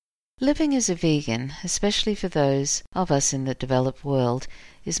Living as a vegan, especially for those of us in the developed world,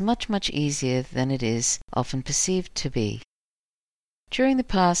 is much, much easier than it is often perceived to be. During the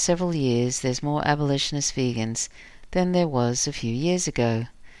past several years, there's more abolitionist vegans than there was a few years ago.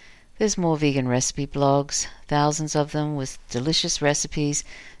 There's more vegan recipe blogs, thousands of them with delicious recipes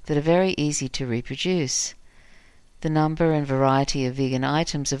that are very easy to reproduce. The number and variety of vegan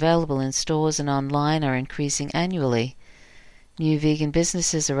items available in stores and online are increasing annually. New vegan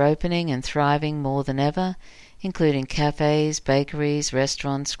businesses are opening and thriving more than ever, including cafes, bakeries,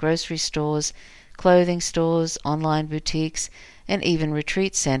 restaurants, grocery stores, clothing stores, online boutiques, and even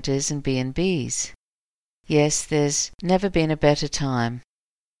retreat centres and B&Bs. Yes, there's never been a better time.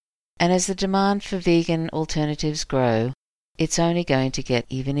 And as the demand for vegan alternatives grow, it's only going to get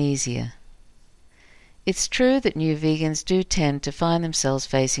even easier. It's true that new vegans do tend to find themselves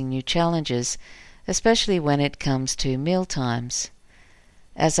facing new challenges, especially when it comes to meal times.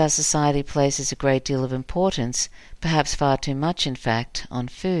 As our society places a great deal of importance, perhaps far too much in fact, on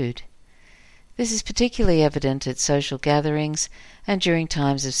food. This is particularly evident at social gatherings and during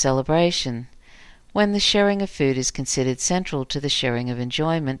times of celebration, when the sharing of food is considered central to the sharing of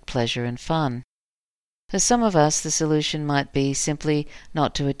enjoyment, pleasure and fun. For some of us, the solution might be simply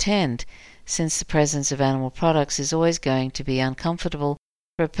not to attend, since the presence of animal products is always going to be uncomfortable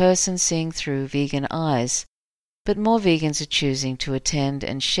for a person seeing through vegan eyes, but more vegans are choosing to attend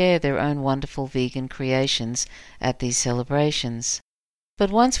and share their own wonderful vegan creations at these celebrations.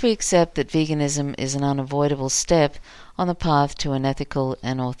 But once we accept that veganism is an unavoidable step on the path to an ethical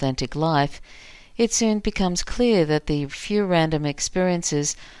and authentic life, it soon becomes clear that the few random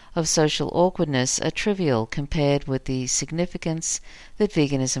experiences of social awkwardness are trivial compared with the significance that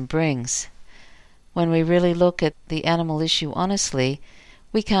veganism brings. When we really look at the animal issue honestly,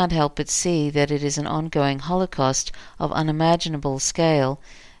 we can't help but see that it is an ongoing holocaust of unimaginable scale,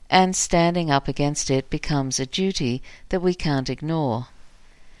 and standing up against it becomes a duty that we can't ignore.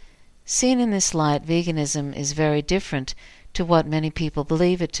 Seen in this light, veganism is very different to what many people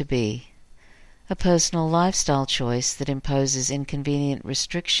believe it to be. A personal lifestyle choice that imposes inconvenient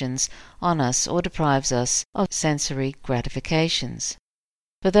restrictions on us or deprives us of sensory gratifications.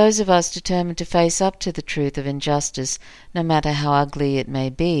 For those of us determined to face up to the truth of injustice, no matter how ugly it may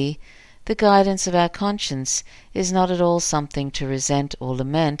be, the guidance of our conscience is not at all something to resent or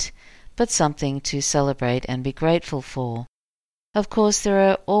lament, but something to celebrate and be grateful for. Of course, there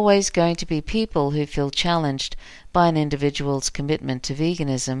are always going to be people who feel challenged by an individual's commitment to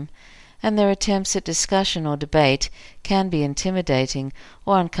veganism, and their attempts at discussion or debate can be intimidating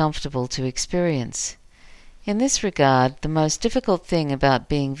or uncomfortable to experience. In this regard, the most difficult thing about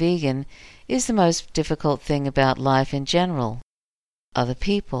being vegan is the most difficult thing about life in general: other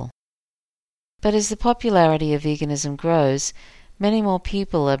people. But as the popularity of veganism grows, many more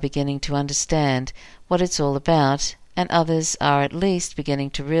people are beginning to understand what it's all about, and others are at least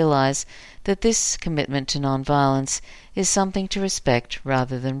beginning to realize that this commitment to non-violence is something to respect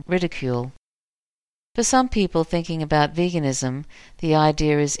rather than ridicule. For some people thinking about veganism, the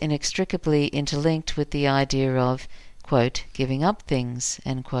idea is inextricably interlinked with the idea of, quote, giving up things,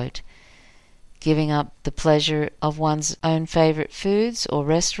 end quote. Giving up the pleasure of one's own favorite foods or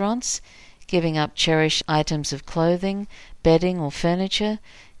restaurants, giving up cherished items of clothing, bedding or furniture,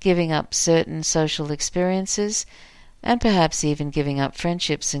 giving up certain social experiences, and perhaps even giving up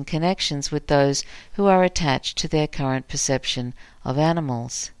friendships and connections with those who are attached to their current perception of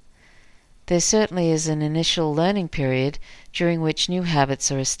animals. There certainly is an initial learning period during which new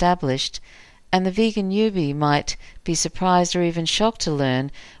habits are established, and the vegan newbie might be surprised or even shocked to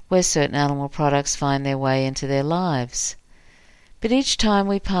learn where certain animal products find their way into their lives. But each time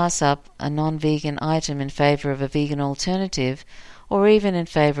we pass up a non-vegan item in favour of a vegan alternative, or even in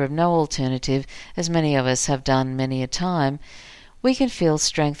favour of no alternative, as many of us have done many a time, we can feel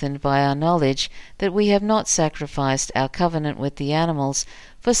strengthened by our knowledge that we have not sacrificed our covenant with the animals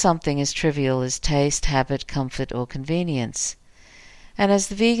for something as trivial as taste, habit, comfort, or convenience. And as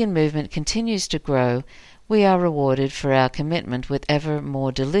the vegan movement continues to grow, we are rewarded for our commitment with ever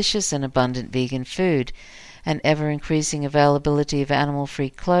more delicious and abundant vegan food, an ever-increasing availability of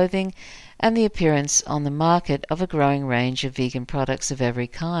animal-free clothing, and the appearance on the market of a growing range of vegan products of every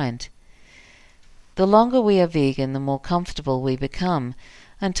kind. The longer we are vegan, the more comfortable we become,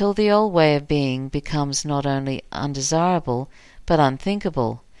 until the old way of being becomes not only undesirable, but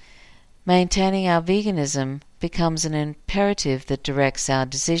unthinkable. Maintaining our veganism becomes an imperative that directs our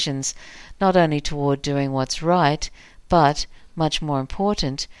decisions not only toward doing what's right, but, much more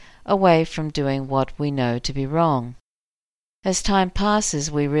important, away from doing what we know to be wrong. As time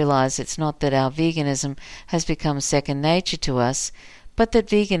passes, we realize it's not that our veganism has become second nature to us, but that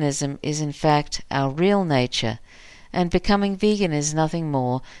veganism is in fact our real nature, and becoming vegan is nothing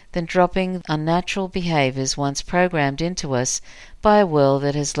more than dropping unnatural behaviours once programmed into us by a world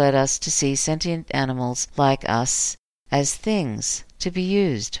that has led us to see sentient animals like us as things to be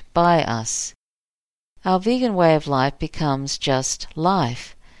used by us. Our vegan way of life becomes just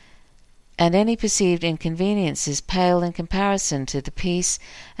life, and any perceived inconveniences pale in comparison to the peace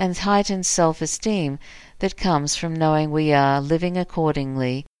and heightened self-esteem that comes from knowing we are living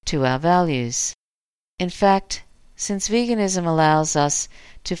accordingly to our values. In fact, since veganism allows us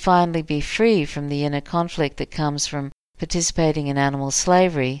to finally be free from the inner conflict that comes from participating in animal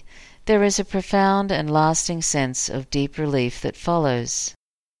slavery, there is a profound and lasting sense of deep relief that follows.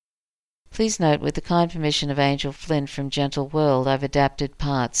 Please note, with the kind permission of Angel Flint from Gentle World, I've adapted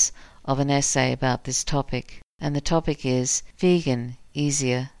parts of an essay about this topic, and the topic is Vegan,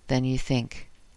 Easier Than You Think.